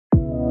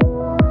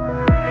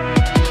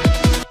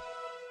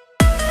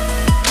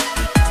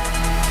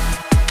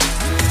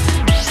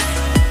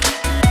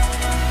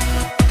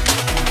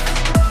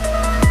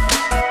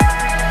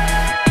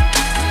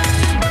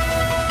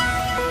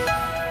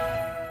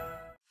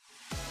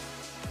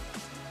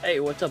Hey,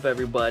 what's up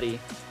everybody?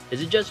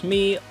 Is it just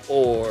me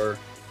or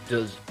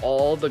does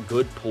all the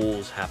good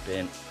pulls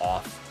happen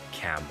off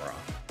camera?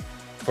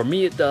 For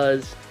me it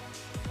does.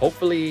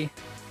 Hopefully,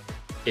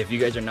 if you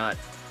guys are not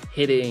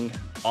hitting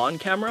on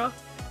camera,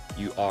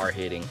 you are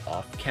hitting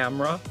off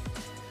camera.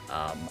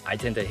 I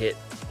tend to hit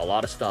a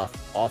lot of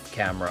stuff off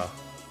camera.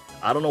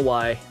 I don't know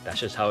why, that's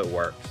just how it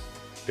works.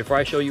 Before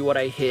I show you what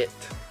I hit,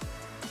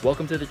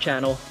 welcome to the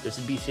channel. This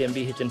is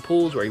BCMB Hits and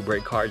Pulls, where you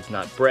break cards,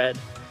 not bread.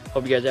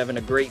 Hope you guys are having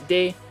a great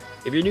day.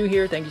 If you're new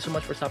here, thank you so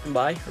much for stopping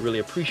by. I really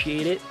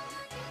appreciate it.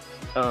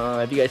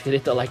 If you guys could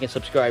hit the like and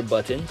subscribe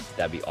buttons,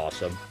 that'd be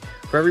awesome.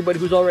 For everybody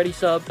who's already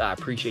subbed, I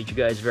appreciate you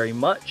guys very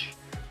much.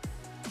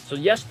 So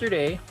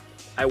yesterday,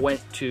 I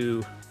went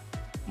to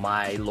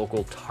my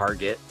local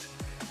Target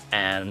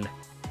and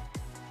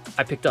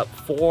I picked up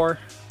 4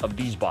 of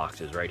these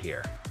boxes right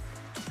here.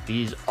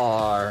 These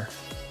are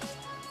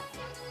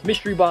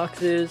mystery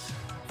boxes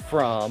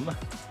from,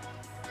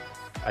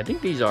 I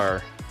think these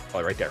are,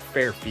 oh, right there,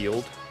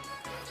 Fairfield.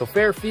 So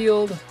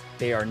Fairfield,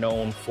 they are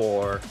known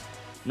for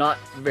not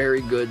very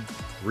good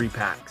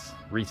repacks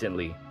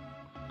recently.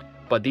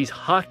 But these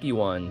hockey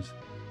ones,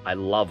 I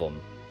love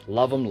them.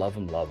 Love them, love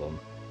them, love them.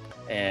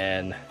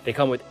 And they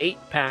come with 8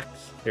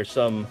 packs. There's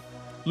some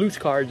loose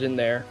cards in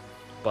there.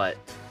 But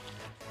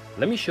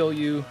let me show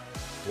you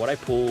what I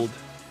pulled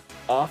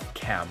off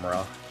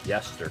camera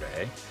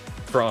yesterday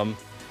from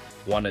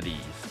one of these.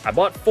 I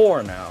bought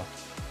 4 now,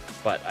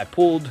 but I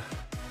pulled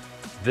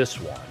this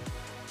one.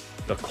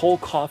 The Cole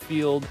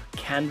Caulfield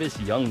Canvas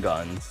Young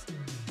Guns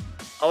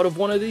out of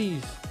one of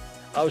these.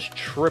 I was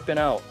tripping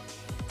out.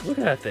 Look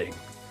at that thing.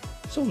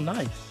 So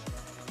nice.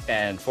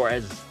 And for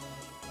as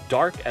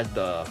dark as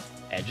the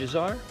edges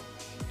are,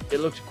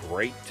 it looks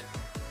great.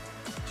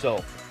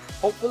 So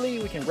hopefully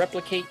we can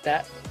replicate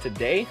that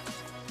today.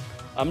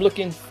 I'm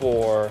looking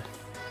for,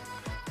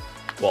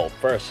 well,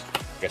 first,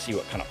 I gotta see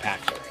what kind of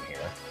packs are in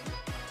here.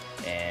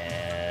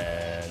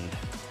 And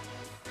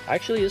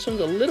actually, this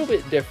one's a little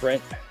bit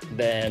different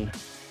than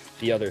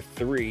the other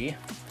 3.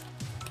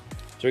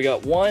 So we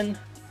got 1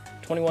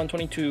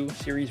 21-22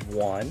 Series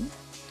 1,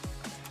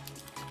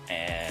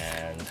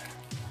 and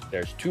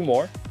there's 2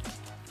 more.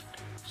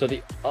 So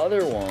the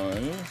other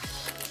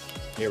ones,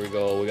 here we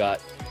go, we got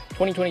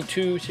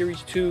 2022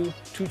 Series 2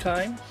 2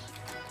 times.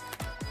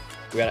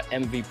 We got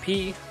an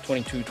MVP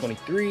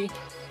 22-23,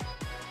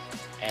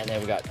 and then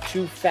we got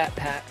 2 fat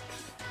packs,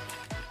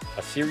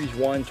 a Series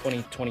 1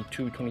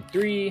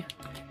 2022-23,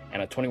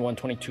 and a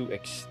 21-22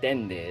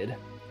 extended.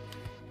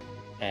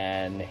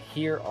 And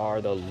here are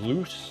the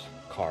loose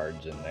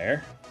cards in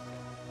there.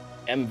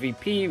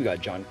 MVP, we got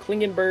John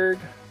Klingenberg,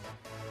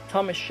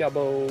 Thomas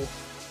Chabot,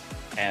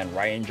 and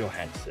Ryan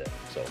Johansson.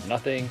 So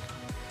nothing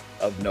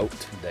of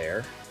note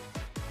there.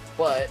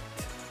 But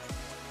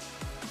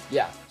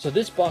yeah, so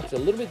this box is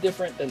a little bit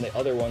different than the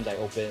other ones I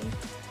opened.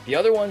 The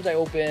other ones I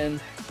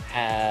opened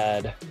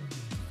had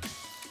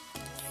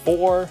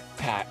 4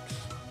 packs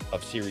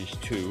of Series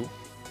 2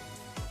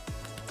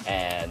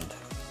 and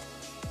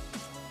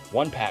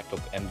 1 pack of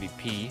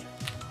MVP.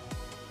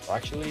 Or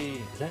actually,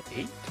 is that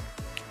 8?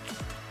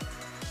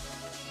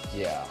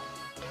 Yeah,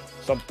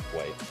 some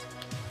way.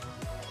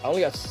 I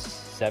only got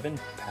 7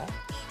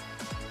 packs.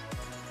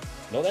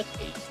 No, that's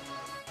 8.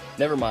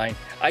 Never mind.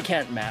 I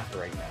can't math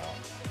right now.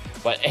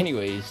 But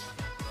anyways,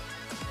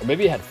 or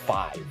maybe it had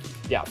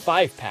 5. Yeah,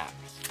 5 packs.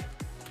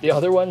 The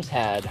other ones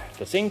had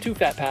the same 2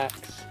 fat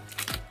packs,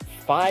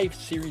 5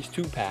 Series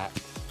 2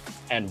 packs,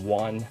 and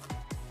 1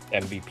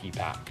 MVP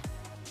pack.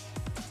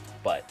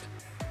 But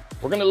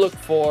we're gonna look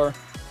for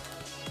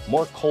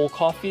more Cole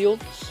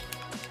Caulfields,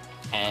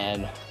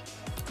 and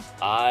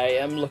I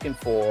am looking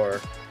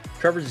for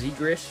Trevor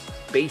Zegras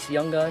base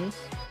Young Guns,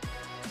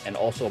 and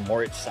also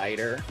Moritz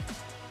Seider.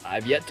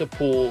 I've yet to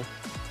pull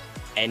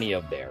any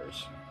of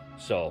theirs,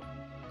 so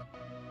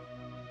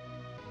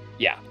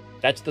yeah,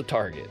 that's the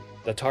target.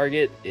 The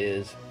target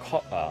is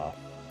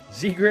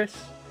Zegras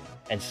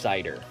and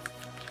Seider.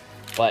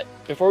 But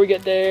before we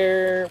get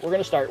there, we're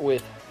gonna start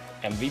with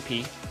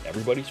MVP,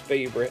 everybody's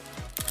favorite.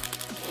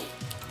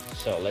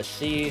 So let's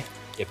see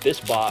if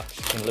this box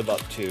can live up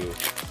to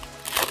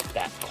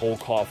that Cole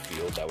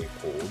Caulfield that we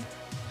pulled.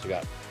 So we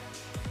got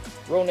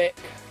Roenick,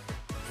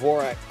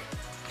 Vorak,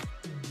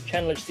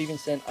 Chandler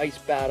Stevenson, Ice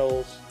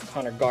Battles,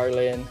 Connor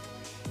Garland,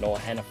 Noah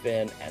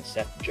Hannafin, and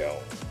Seth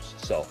Jones.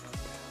 So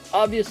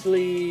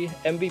obviously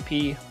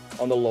MVP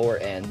on the lower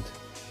end,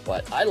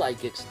 but I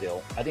like it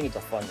still. I think it's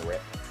a fun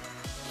rip.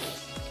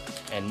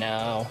 And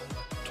now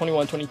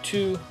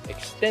 21-22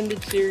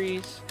 extended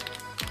series.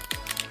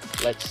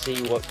 Let's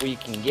see what we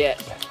can get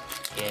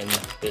in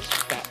this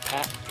fat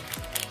pack.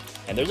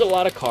 And there's a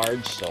lot of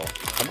cards, so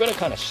I'm gonna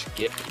kind of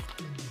skip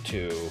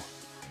to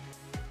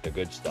the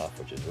good stuff,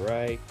 which is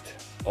right.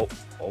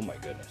 Oh my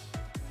goodness.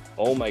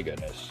 Oh my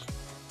goodness.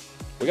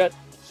 We got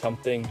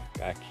something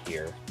back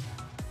here.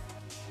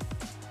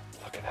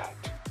 Look at that.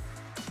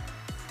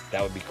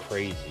 That would be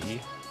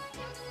crazy.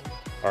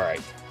 All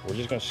right, we're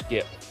just gonna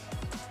skip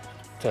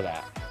to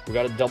that. We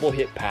got a double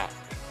hit pack.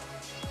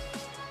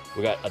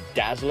 We got a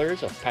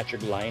Dazzlers of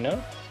Patrick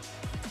Laine,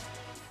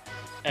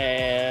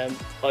 and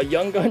a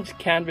Young Guns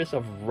canvas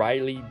of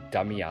Riley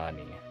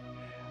Damiani.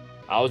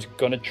 I was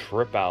gonna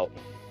trip out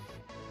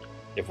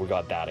if we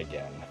got that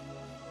again.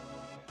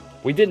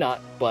 We did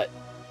not, but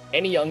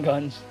any Young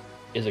Guns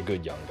is a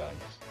good Young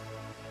Guns.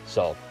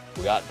 So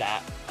we got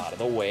that out of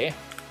the way.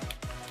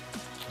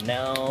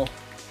 Now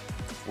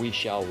we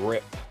shall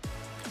rip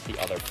the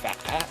other fat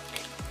pack.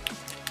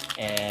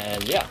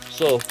 And yeah,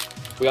 so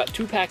we got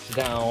 2 packs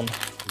down,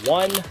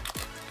 1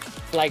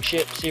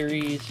 flagship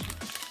series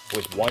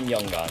with 1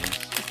 Young Guns.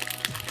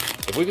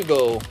 If we could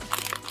go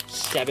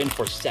 7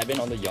 for 7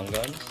 on the Young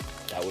Guns,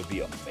 that would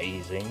be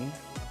amazing.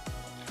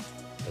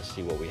 Let's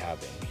see what we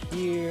have in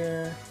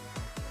here.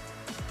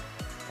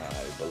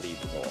 I believe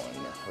we're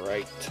going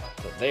right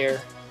to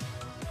there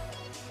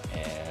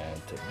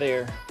and to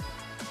there.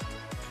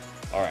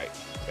 All right,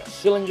 we got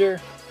Sillinger,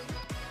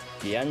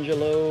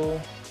 D'Angelo,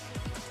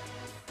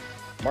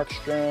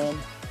 Markstrom,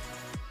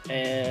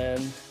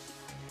 and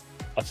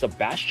a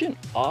Sebastian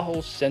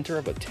Aho center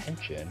of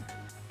attention.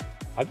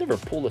 I've never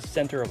pulled a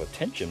center of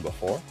attention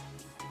before.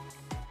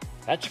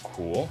 That's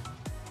cool.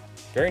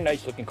 Very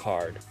nice looking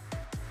card.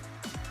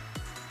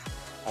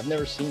 I've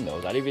never seen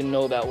those. I didn't even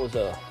know that was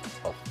a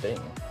thing.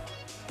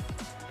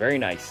 Very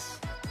nice.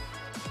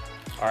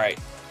 All right,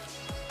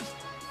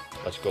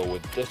 let's go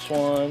with this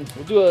one.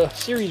 We'll do a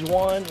series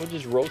 1. We'll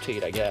just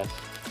rotate, I guess.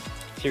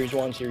 Series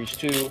 1, series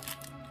 2.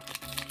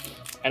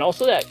 And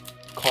also that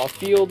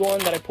Fairfield one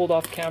that I pulled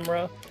off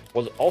camera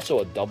was also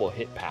a double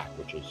hit pack,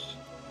 which is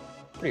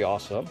pretty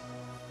awesome.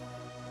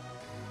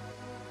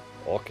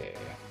 Okay,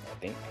 I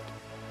think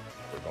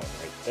we're going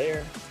right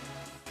there.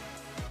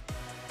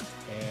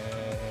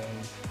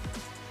 And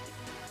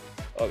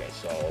okay,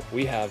 so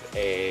we have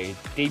a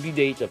debut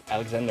date of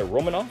Alexander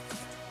Romanov.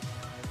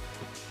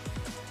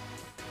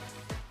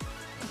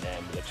 And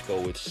then let's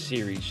go with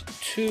series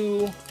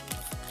 2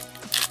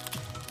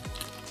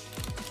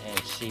 and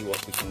see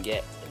what we can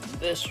get in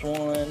this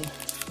one.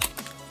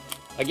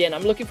 Again,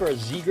 I'm looking for a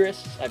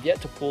Zegras. I've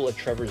yet to pull a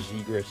Trevor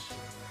Zegras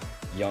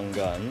Young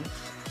Guns.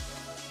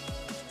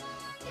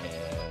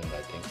 And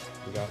I think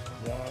we got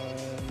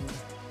one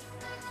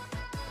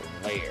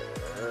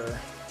layer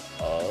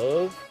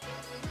of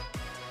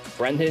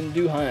Brendan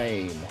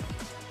Duheim.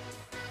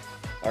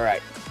 All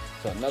right,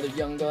 so another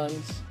Young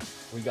Guns.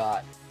 We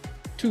got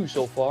 2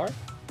 so far.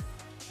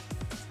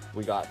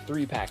 We got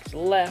 3 packs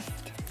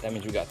left. That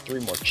means we got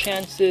 3 more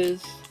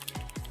chances.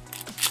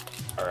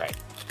 All right.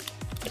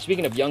 And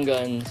speaking of Young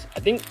Guns, I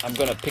think I'm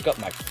gonna pick up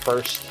my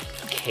first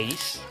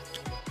case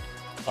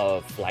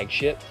of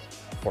flagship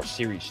for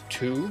series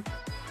 2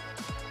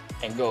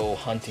 and go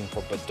hunting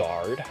for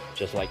Bedard,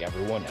 just like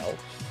everyone else.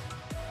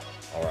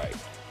 All right,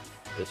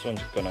 this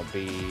one's gonna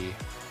be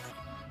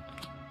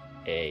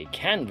a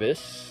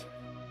canvas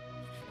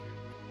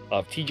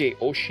of TJ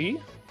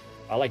Oshie.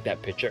 I like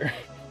that picture.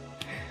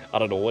 I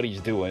don't know what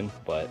he's doing,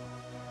 but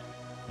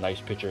nice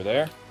picture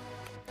there.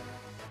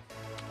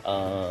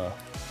 I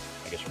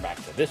guess we're back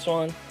to this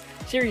one.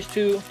 Series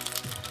 2.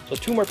 So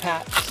 2 more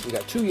packs. We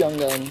got 2 Young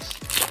Guns.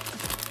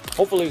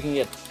 Hopefully we can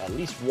get at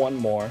least 1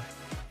 more.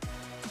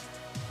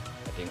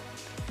 I think.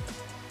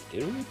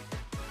 Did we?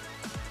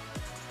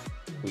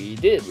 We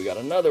did. We got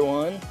another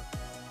one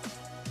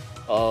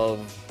of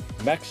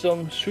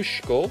Maxim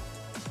Shushko.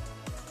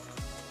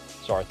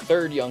 So our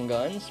 3rd Young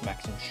Guns,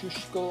 Maxim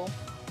Shushko.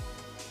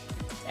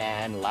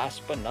 And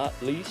last but not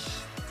least,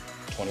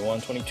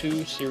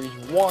 21-22 Series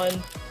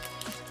 1.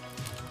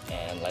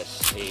 And let's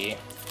see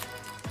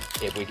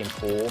if we can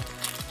pull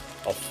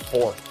a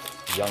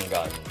 4th Young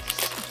Guns.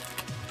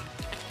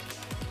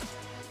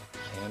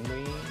 Can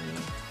we?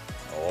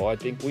 Oh, I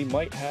think we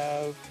might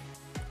have.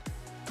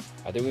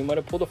 I think we might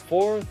have pulled a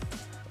 4th.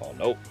 Oh,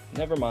 nope.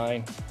 Never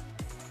mind.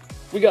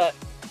 We got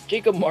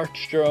Jacob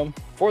Markstrom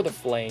for the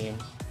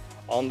Flames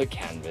on the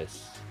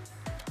canvas.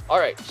 All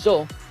right,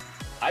 so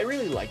I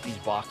really like these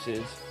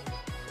boxes.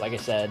 Like I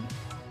said,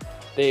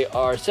 they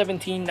are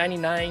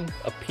 $17.99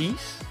 a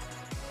piece.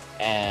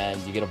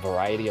 And you get a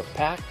variety of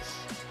packs.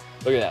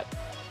 Look at that.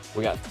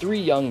 We got 3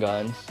 Young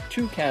Guns,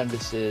 2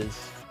 canvases,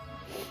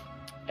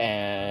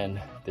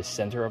 and the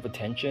center of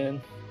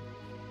attention.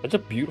 That's a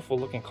beautiful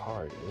looking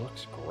card. It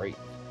looks great.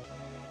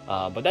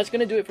 But that's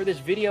gonna do it for this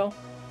video.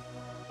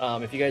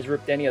 If you guys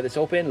ripped any of this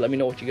open, let me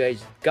know what you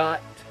guys got.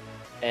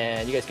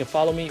 And you guys can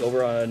follow me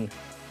over on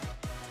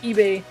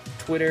eBay,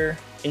 Twitter,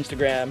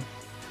 Instagram,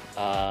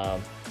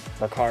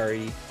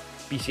 Mercari,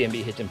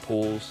 BCNB Hits and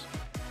Pulls.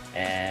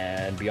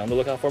 And be on the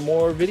lookout for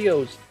more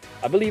videos.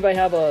 I believe I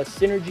have a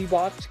Synergy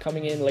box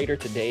coming in later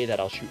today that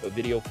I'll shoot a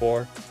video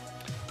for.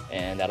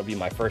 And that'll be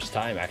my first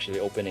time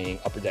actually opening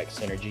Upper Deck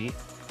Synergy.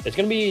 It's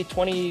going to be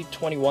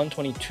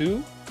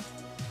 2021-22.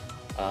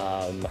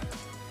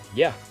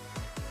 Yeah.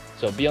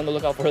 So be on the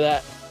lookout for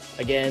that.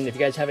 Again, if you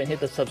guys haven't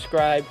hit the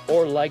subscribe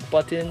or like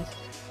buttons,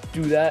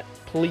 do that,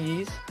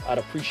 please. I'd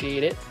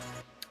appreciate it.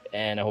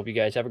 And I hope you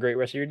guys have a great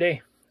rest of your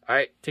day. All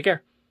right, take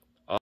care.